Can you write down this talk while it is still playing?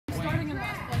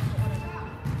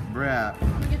Bruh.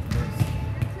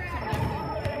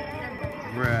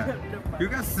 Bruh. You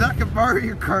got stuck in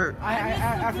Mario Kart.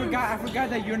 I forgot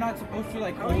that you're not supposed to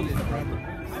like hold it, bro.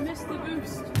 I missed the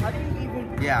boost. I didn't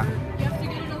even. Yeah. You have to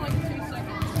get it in like 2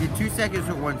 seconds. Yeah, 2 seconds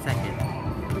or 1 second.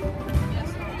 Yes.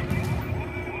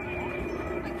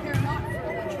 I care not for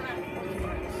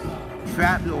the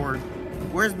Trap Lord.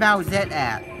 Where's Bowsette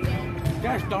at?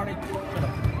 Gosh darn it. Shut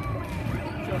up.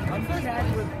 I'm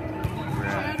Chad with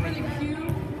Chad with a Q.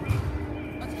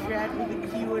 Let's go. Chad with a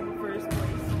Q in first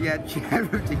place. Yeah,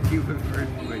 Chad with the cube in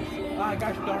first place. Ah,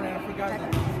 gosh darn it, I forgot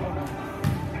that.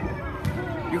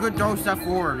 You could throw stuff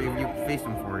forward if you face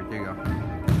them forward. There you go.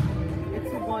 It's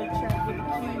the one Chad with a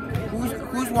Q.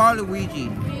 Who's Waluigi?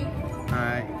 Me.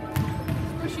 Alright.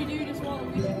 Squishy dude is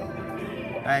Waluigi.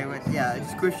 Alright, yeah,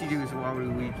 Squishy Doo is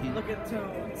Waluigi. Look at Toad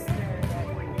staring at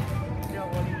you. You know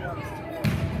what he wants to do.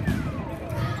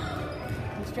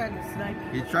 He's trying to snipe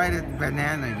you. He tried to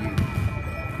banana you.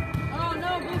 Oh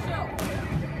no, blue shell.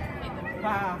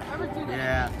 Ah. Ever do that?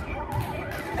 Yeah.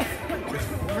 It's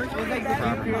like the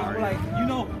Probably characters, hard. like, you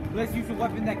know, let's use a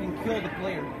weapon that can kill the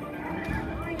player.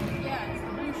 Yeah, it's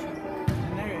the blue shell.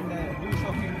 And the blue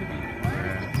shell came to me.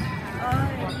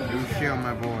 Blue Shell,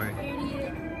 my boy.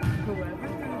 Idiot. Whoever threw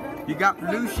that. You got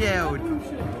Blue Shelled.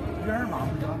 Your mom,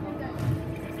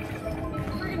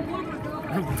 Friggin'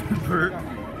 Blooper.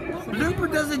 Blooper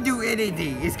doesn't do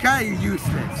anything. It's kind of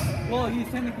useless. well, he's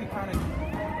technically kind of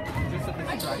just a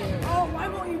I distraction. Oh, why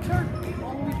won't you turn?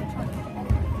 Oh, we can turn.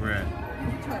 Right.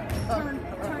 Turn.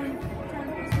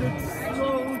 It's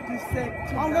slow descent.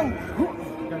 Oh no!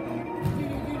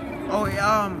 Oh,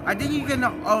 I think you can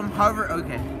hover.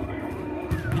 Okay.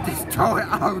 You just throw it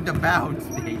out of the bounds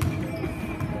thing.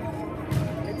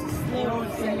 It's a You slow know,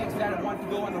 descent. Phoenix that want to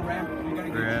go on the ramp, you're gonna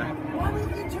get Yeah. trapped. Why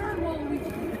won't you turn,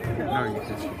 Waluigi? No, you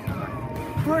just.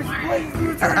 First place, you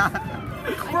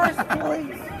First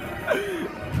place.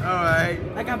 Alright.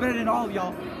 I got better than all of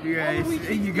y'all. You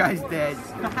guys dead.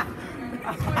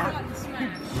 Got the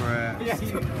smash. Bruh. Yeah,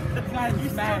 he's not You're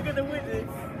still mad. gonna win this.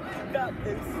 You got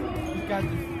this. He's got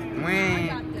this. I Win.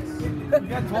 got this. You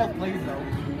got 12 plays though.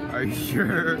 Are you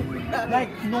sure? Like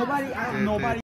nobody